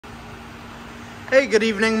Hey, good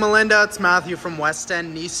evening, Melinda. It's Matthew from West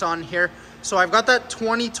End Nissan here. So I've got that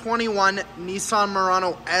 2021 Nissan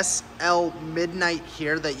Murano SL Midnight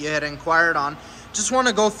here that you had inquired on. Just want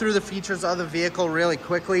to go through the features of the vehicle really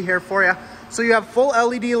quickly here for you. So you have full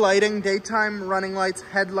LED lighting, daytime running lights,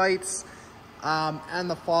 headlights, and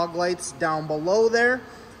the fog lights down below there.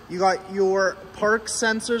 You got your park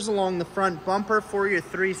sensors along the front bumper for your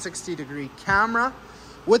 360-degree camera.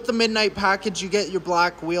 With the Midnight package, you get your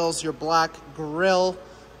black wheels, your black grille,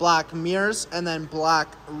 black mirrors, and then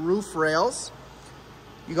black roof rails.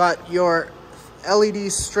 You got your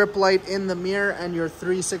LED strip light in the mirror and your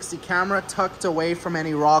 360 camera tucked away from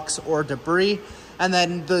any rocks or debris. And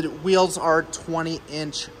then the wheels are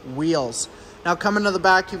 20-inch wheels. Now coming to the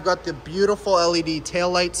back, you've got the beautiful LED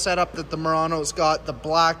taillight setup that the Murano's got, the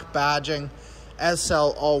black badging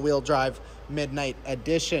SL all-wheel drive Midnight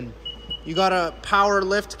Edition. You got a power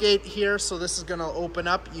lift gate here, so this is gonna open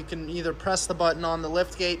up. You can either press the button on the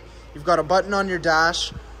lift gate. You've got a button on your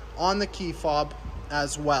dash, on the key fob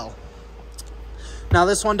as well. Now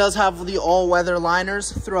this one does have the all-weather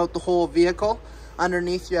liners throughout the whole vehicle.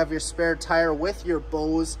 Underneath you have your spare tire with your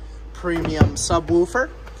Bose premium subwoofer.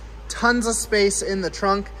 Tons of space in the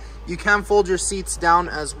trunk. You can fold your seats down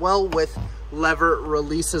as well with lever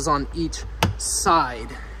releases on each side.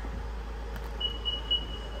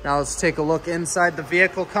 Now let's take a look inside the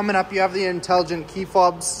vehicle. Coming up, you have the intelligent key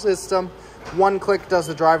fob system. One click does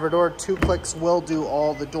the driver door, 2 clicks will do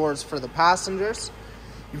all the doors for the passengers.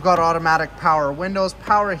 You've got automatic power windows,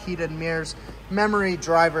 power heated mirrors, memory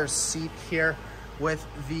driver's seat here with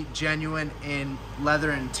the genuine in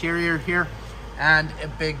leather interior here, and a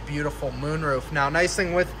big beautiful moonroof. Now, nice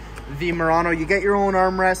thing with the Murano, you get your own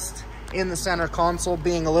armrest in the center console,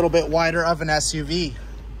 being a little bit wider of an SUV.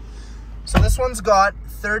 So this one's got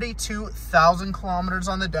 32,000 kilometers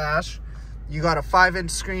on the dash. You got a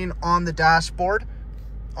 5-inch screen on the dashboard.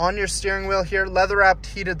 On your steering wheel here, leather wrapped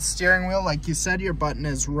heated steering wheel. Like you said, your button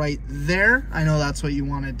is right there. I know that's what you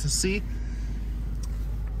wanted to see.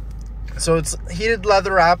 So it's heated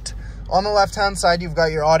leather wrapped. On the left hand side, you've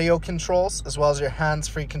got your audio controls as well as your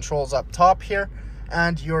hands-free controls up top here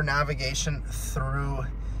and your navigation through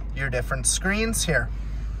your different screens here.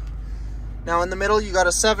 Now in the middle, you got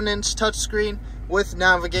a 7-inch touchscreen with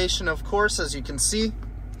navigation, of course, as you can see.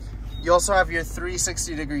 You also have your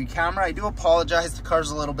 360-degree camera. I do apologize, the car's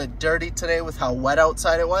a little bit dirty today with how wet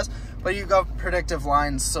outside it was, but you've got predictive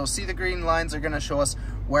lines. So see, the green lines are gonna show us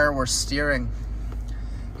where we're steering.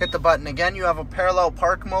 Hit the button again. You have a parallel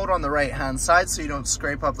park mode on the right-hand side so you don't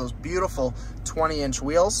scrape up those beautiful 20-inch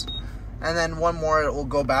wheels. And then one more, it will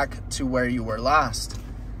go back to where you were last.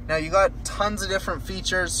 Now you got tons of different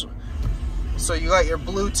features. So you got your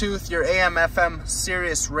Bluetooth, your AM, FM,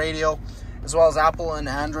 Sirius radio, as well as Apple and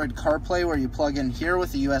Android CarPlay, where you plug in here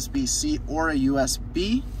with a USB-C or a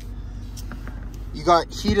USB. You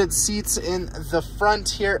got heated seats in the front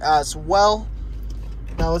here as well.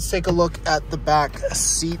 Now let's take a look at the back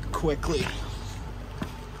seat quickly.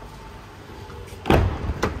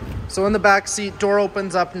 So in the back seat, door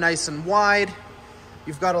opens up nice and wide.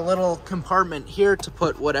 You've got a little compartment here to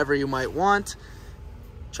put whatever you might want.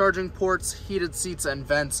 Charging ports, heated seats, and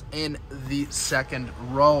vents in the second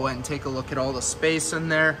row. And take a look at all the space in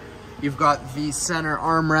there. You've got the center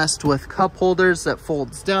armrest with cup holders that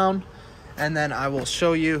folds down. And then I will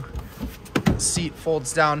show you, seat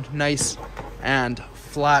folds down nice and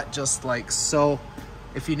flat, just like so,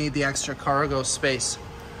 if you need the extra cargo space.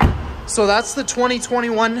 So that's the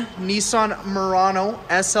 2021 Nissan Murano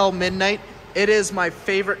SL Midnight. It is my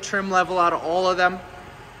favorite trim level out of all of them.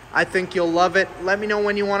 I think you'll love it. Let me know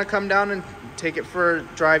when you want to come down and take it for a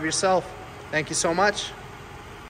drive yourself. Thank you so much.